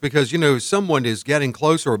thoughts on this because, someone is getting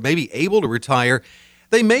closer or maybe able to retire.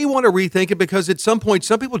 they may want to rethink it because at some point,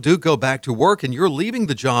 some people do go back to work and you're leaving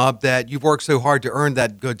the job that you've worked so hard to earn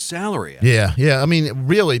that good salary at. Yeah. I mean,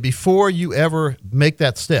 really, before you ever make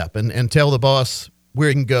that step and tell the boss where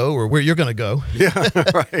you can go or where you're going to go,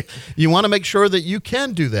 Right. you want to make sure that you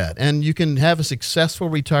can do that and you can have a successful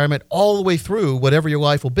retirement all the way through whatever your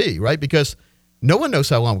life will be, right? Because no one knows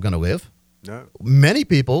how long we're going to live. No. Many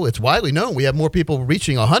people, it's widely known, we have more people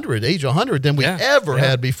reaching age 100 than we ever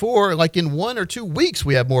had before. Like in 1 or 2 weeks,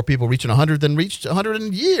 we have more people reaching 100 than reached 100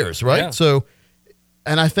 in years, right? Yeah. So,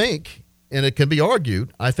 and I think, and it can be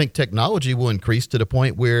argued, I think technology will increase to the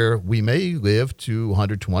point where we may live to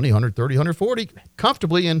 120, 130, 140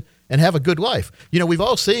 comfortably and have a good life. You know, we've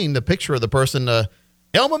all seen the picture of the person,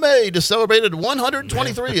 Elma May just celebrated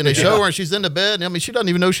 123, and they show her and she's in the bed. And, I mean, she doesn't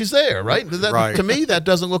even know she's there, right? Right. To me, that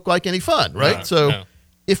doesn't look like any fun, right? So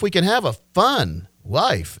if we can have a fun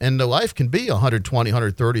life, and the life can be 120,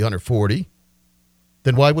 130, 140,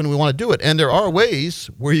 then why wouldn't we want to do it? And there are ways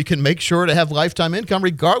where you can make sure to have lifetime income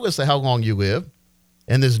regardless of how long you live,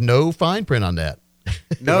 and there's no fine print on that.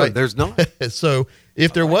 No, Right. there's not. So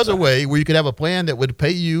if there was a way where you could have a plan that would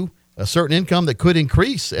pay you a certain income that could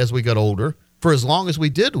increase as we got older for as long as we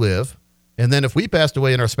did live, and then if we passed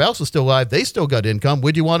away and our spouse was still alive, they still got income,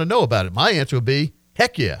 would you want to know about it? My answer would be,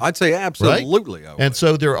 heck yeah. I'd say absolutely. I would. And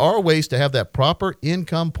so there are ways to have that proper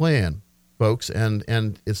income plan, folks, and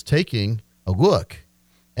it's taking a look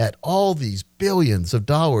at all these billions of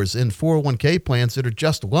dollars in 401k plans that are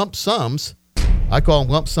just lump sums. I call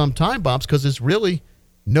them lump sum time bombs because there's really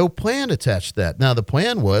no plan attached to that. Now, the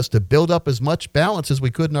plan was to build up as much balance as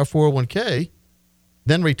we could in our 401k,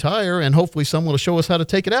 then retire, and hopefully someone will show us how to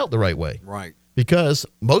take it out the right way. Right. Because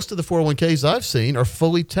most of the 401ks I've seen are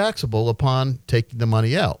fully taxable upon taking the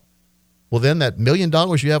money out. Well, then that $1 million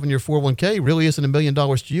you have in your 401k really isn't $1 million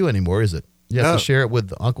to you anymore, is it? You have to share it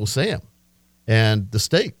with Uncle Sam and the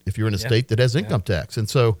state, if you're in a state that has income tax. And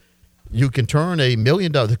so you can turn $1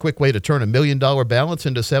 million, the quick way to turn $1 million balance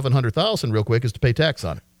into $700,000 real quick is to pay tax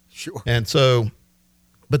on it. Sure. And so,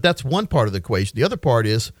 but that's one part of the equation. The other part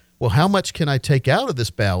is, well, how much can I take out of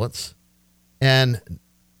this balance and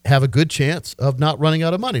have a good chance of not running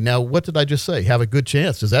out of money? Now, what did I just say? Have a good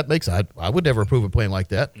chance. Does that make sense? I would never approve a plan like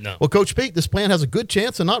that. No. Well, Coach Pete, this plan has a good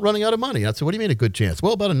chance of not running out of money. I said, what do you mean a good chance?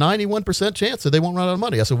 Well, about a 91% chance that they won't run out of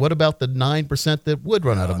money. I said, what about the 9% that would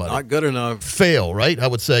run out of money? Not good enough. Fail, right? I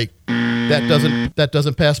would say that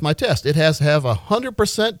doesn't pass my test. It has to have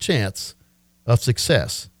 100% chance of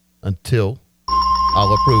success until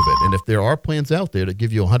I'll approve it. And if there are plans out there that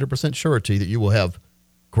give you 100% surety that you will have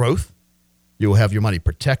growth, you will have your money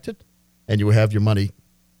protected, and you will have your money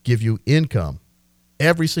give you income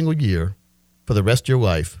every single year for the rest of your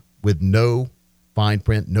life with no fine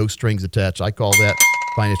print, no strings attached. I call that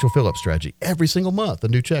financial fill-up strategy. Every single month, a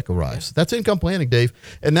new check arrives. That's income planning, Dave,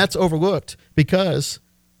 and that's overlooked because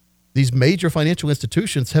these major financial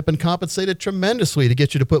institutions have been compensated tremendously to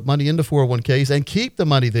get you to put money into 401ks and keep the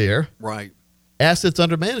money there. Right. Assets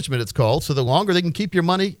under management, it's called. So the longer they can keep your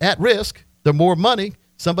money at risk, the more money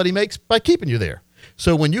somebody makes by keeping you there.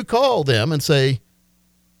 So when you call them and say,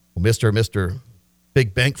 well, Mr.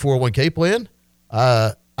 Big Bank 401k plan,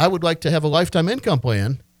 I would like to have a lifetime income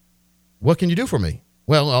plan. What can you do for me?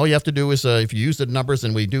 Well, all you have to do is if you use the numbers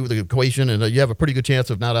and we do the equation, and you have a pretty good chance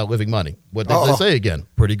of not outliving money. What did they say again?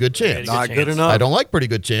 Pretty good chance. Not good enough. I don't like pretty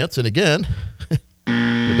good chance. And again,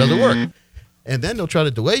 it doesn't work. And then they'll try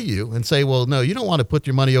to delay you and say, well, no, you don't want to put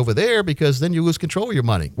your money over there because then you lose control of your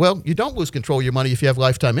money. Well, you don't lose control of your money if you have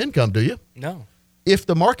lifetime income, do you? No. If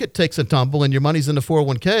the market takes a tumble and your money's in the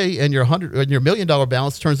 401k and your $1 million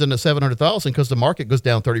balance turns into $700,000 because the market goes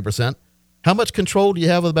down 30%, how much control do you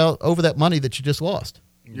have over that money that you just lost?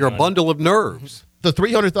 You're a bundle of nerves. The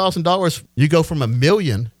 $300,000, you go from $1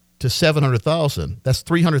 million to $700,000. That's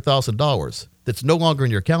 $300,000 that's no longer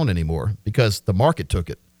in your account anymore because the market took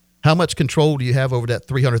it. How much control do you have over that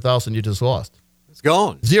 $300,000 you just lost? It's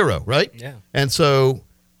gone. Zero, right? Yeah. And so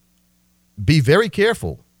be very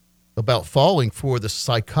careful about falling for the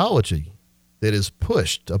psychology that is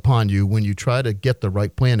pushed upon you when you try to get the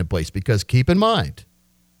right plan in place. Because keep in mind,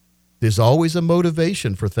 there's always a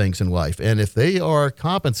motivation for things in life. And if they are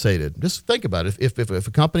compensated, just think about it. If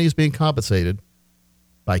a company is being compensated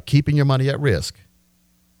by keeping your money at risk,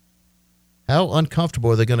 how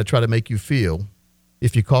uncomfortable are they going to try to make you feel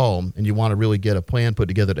if you call them and you want to really get a plan put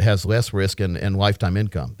together that has less risk and lifetime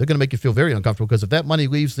income? They're going to make you feel very uncomfortable because if that money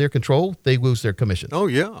leaves their control, they lose their commission. Oh,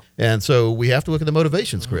 yeah. And so we have to look at the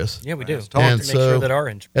motivations, Chris. Yeah, we do. And to make sure that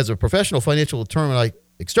our as a professional financial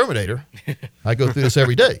exterminator, I go through this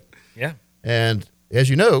every day. Yeah, And as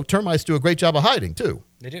you know, termites do a great job of hiding, too.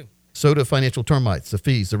 they do. So do financial termites, the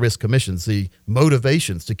fees, the risk commissions, the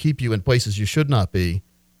motivations to keep you in places you should not be.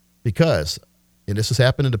 Because, and this has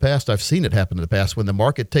happened in the past, I've seen it happen in the past, when the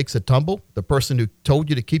market takes a tumble, the person who told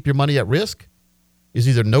you to keep your money at risk is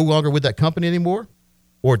either no longer with that company anymore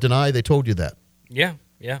or deny they told you that. Yeah.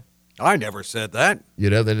 I never said that.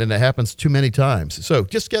 And it happens too many times. So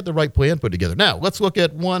just get the right plan put together. Now, let's look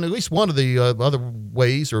at at least one of the other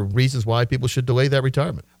ways or reasons why people should delay that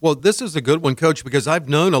retirement. Well, this is a good one, Coach, because I've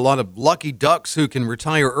known a lot of lucky ducks who can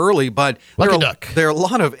retire early, but there are a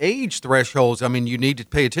lot of age thresholds. I mean, you need to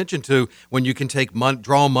pay attention to when you can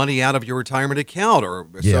draw money out of your retirement account or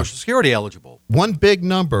Social Security eligible. One big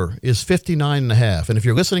number is 59 and a half. And if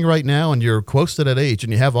you're listening right now and you're close to that age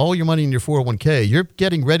and you have all your money in your 401k, you're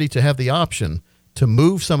getting ready to have the option to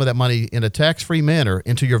move some of that money in a tax-free manner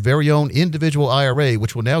into your very own individual IRA,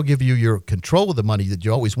 which will now give you your control of the money that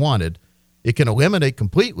you always wanted. It can eliminate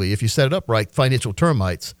completely, if you set it up right, financial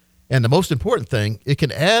termites. And the most important thing, it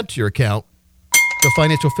can add to your account the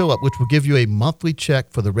financial fill-up, which will give you a monthly check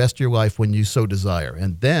for the rest of your life when you so desire.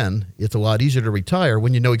 And then it's a lot easier to retire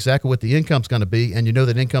when you know exactly what the income's going to be, and you know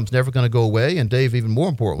that income's never going to go away. And Dave, even more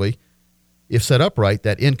importantly, if set up right,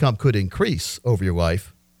 that income could increase over your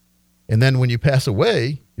life. And then when you pass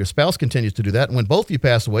away, your spouse continues to do that. And when both of you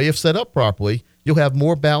pass away, if set up properly, you'll have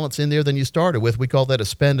more balance in there than you started with. We call that a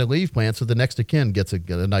spend and leave plan, so the next of kin gets a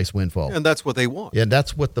nice windfall. And that's what they want. And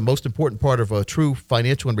that's what the most important part of a true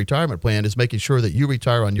financial and retirement plan is, making sure that you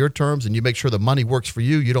retire on your terms and you make sure the money works for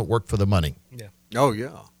you. You don't work for the money. Yeah. Oh, yeah.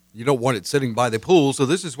 You don't want it sitting by the pool, so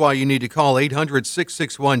this is why you need to call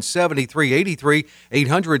 800-661-7383,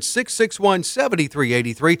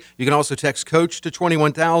 800-661-7383. You can also text COACH to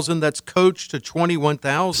 21,000. That's COACH to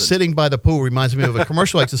 21,000. Sitting by the pool reminds me of a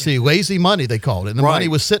commercial I like to see, Lazy Money, they called it. And the money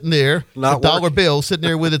was sitting there, a dollar bill, sitting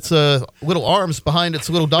there with its little arms behind its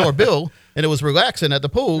little dollar bill, and it was relaxing at the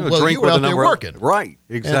pool. Well, you were out there working. Right,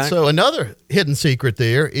 exactly. And so another hidden secret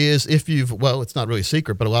there is if it's not really a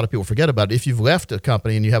secret, but a lot of people forget about it. If you've left a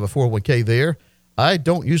company and you have a 401k there, I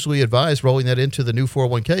don't usually advise rolling that into the new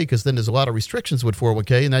 401k, because then there's a lot of restrictions with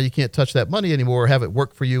 401k, and now you can't touch that money anymore or have it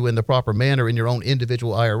work for you in the proper manner in your own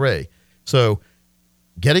individual IRA. So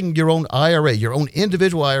getting your own IRA, your own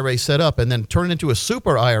individual IRA set up, and then turn it into a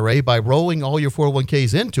super IRA by rolling all your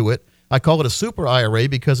 401ks into it. I call it a super IRA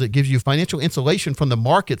because it gives you financial insulation from the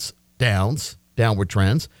market's downward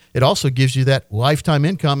trends. It also gives you that lifetime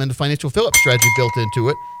income and the financial fill-up strategy built into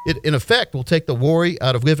it. It, in effect, will take the worry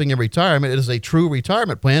out of living in retirement. It is a true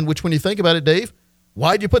retirement plan, which when you think about it, Dave,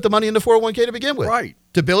 why'd you put the money in the 401k to begin with? Right.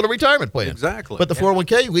 To build a retirement plan. Exactly. But the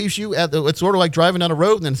 401k leaves you it's sort of like driving down a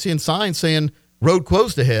road and then seeing signs saying road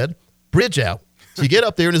closed ahead, bridge out. So you get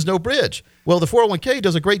up there and there's no bridge. Well, the 401k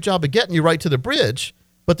does a great job of getting you right to the bridge,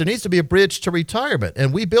 but there needs to be a bridge to retirement.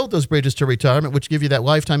 And we build those bridges to retirement, which give you that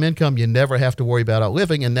lifetime income you never have to worry about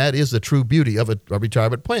outliving. And that is the true beauty of a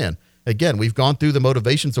retirement plan. Again, we've gone through the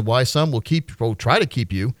motivations of why some will try to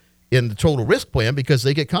keep you in the total risk plan because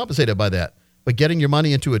they get compensated by that. But getting your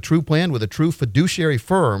money into a true plan with a true fiduciary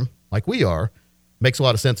firm like we are makes a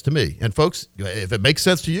lot of sense to me. And folks, if it makes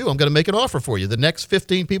sense to you, I'm going to make an offer for you. The next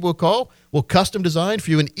 15 people who call will custom design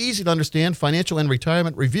for you an easy to understand financial and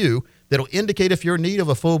retirement review that'll indicate if you're in need of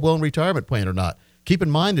a full-blown retirement plan or not. Keep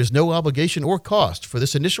in mind there's no obligation or cost for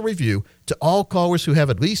this initial review to all callers who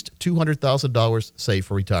have at least $200,000 saved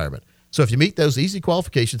for retirement. So if you meet those easy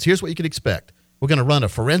qualifications, here's what you can expect. We're going to run a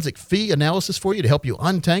forensic fee analysis for you to help you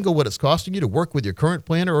untangle what it's costing you to work with your current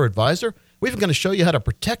planner or advisor. We're even going to show you how to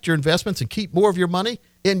protect your investments and keep more of your money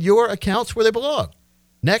in your accounts where they belong.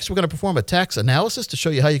 Next, we're going to perform a tax analysis to show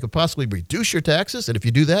you how you could possibly reduce your taxes. And if you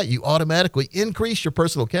do that, you automatically increase your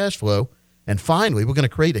personal cash flow. And finally, we're going to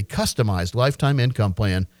create a customized lifetime income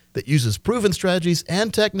plan that uses proven strategies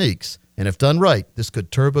and techniques. And if done right, this could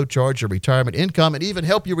turbocharge your retirement income and even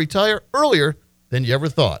help you retire earlier than you ever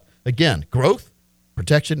thought. Again, growth,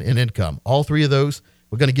 protection, and income. All three of those.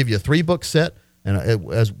 We're going to give you a 3-book set, and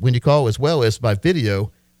as when you call, as well as my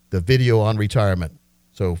video, the video on retirement.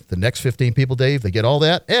 So the next 15 people, Dave, they get all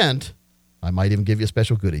that, and I might even give you a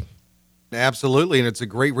special goodie. Absolutely, and it's a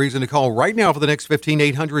great reason to call right now for the next 15,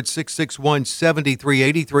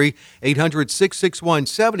 800-661-7383,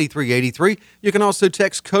 800-661-7383. You can also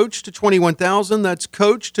text COACH to 21,000. That's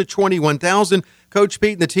COACH to 21,000. Coach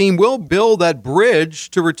Pete and the team will build that bridge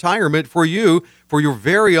to retirement for you for your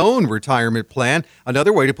very own retirement plan.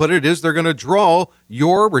 Another way to put it is they're going to draw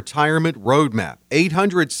your retirement roadmap.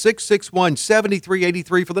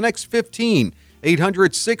 800-661-7383 for the next 15.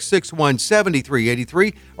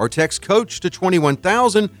 800-661-7383 or text COACH to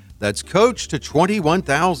 21,000. That's COACH to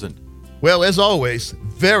 21,000. Well, as always,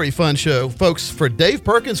 very fun show. Folks, for Dave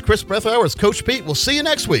Perkins, Chris Brethauer, Coach Pete, we'll see you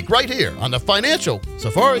next week right here on the Financial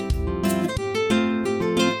Safari.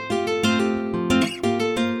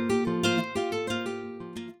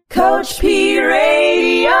 Coach P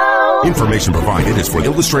Radio. Information provided is for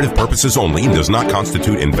illustrative purposes only and does not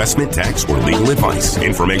constitute investment, tax, or legal advice.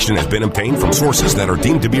 Information has been obtained from sources that are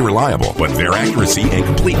deemed to be reliable, but their accuracy and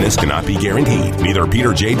completeness cannot be guaranteed. Neither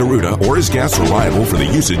Peter J. D'Arruda or his guests are liable for the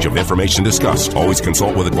usage of information discussed. Always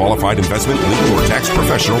consult with a qualified investment, legal, or tax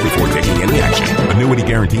professional before taking any action. Annuity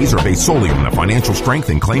guarantees are based solely on the financial strength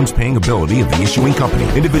and claims-paying ability of the issuing company.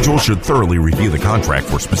 Individuals should thoroughly review the contract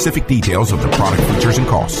for specific details of the product features and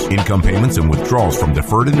costs. Income payments and withdrawals from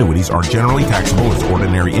deferred annuities are generally taxable as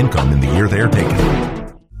ordinary income in the year they are taken.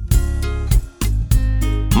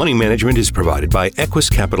 Money management is provided by Equus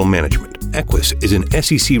Capital Management. Equus is an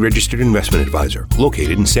SEC-registered investment advisor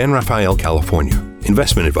located in San Rafael, California.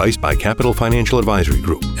 Investment advice by Capital Financial Advisory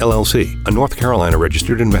Group, LLC, a North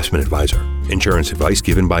Carolina-registered investment advisor. Insurance advice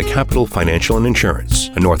given by Capital Financial and Insurance,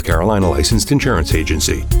 a North Carolina licensed insurance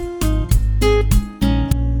agency.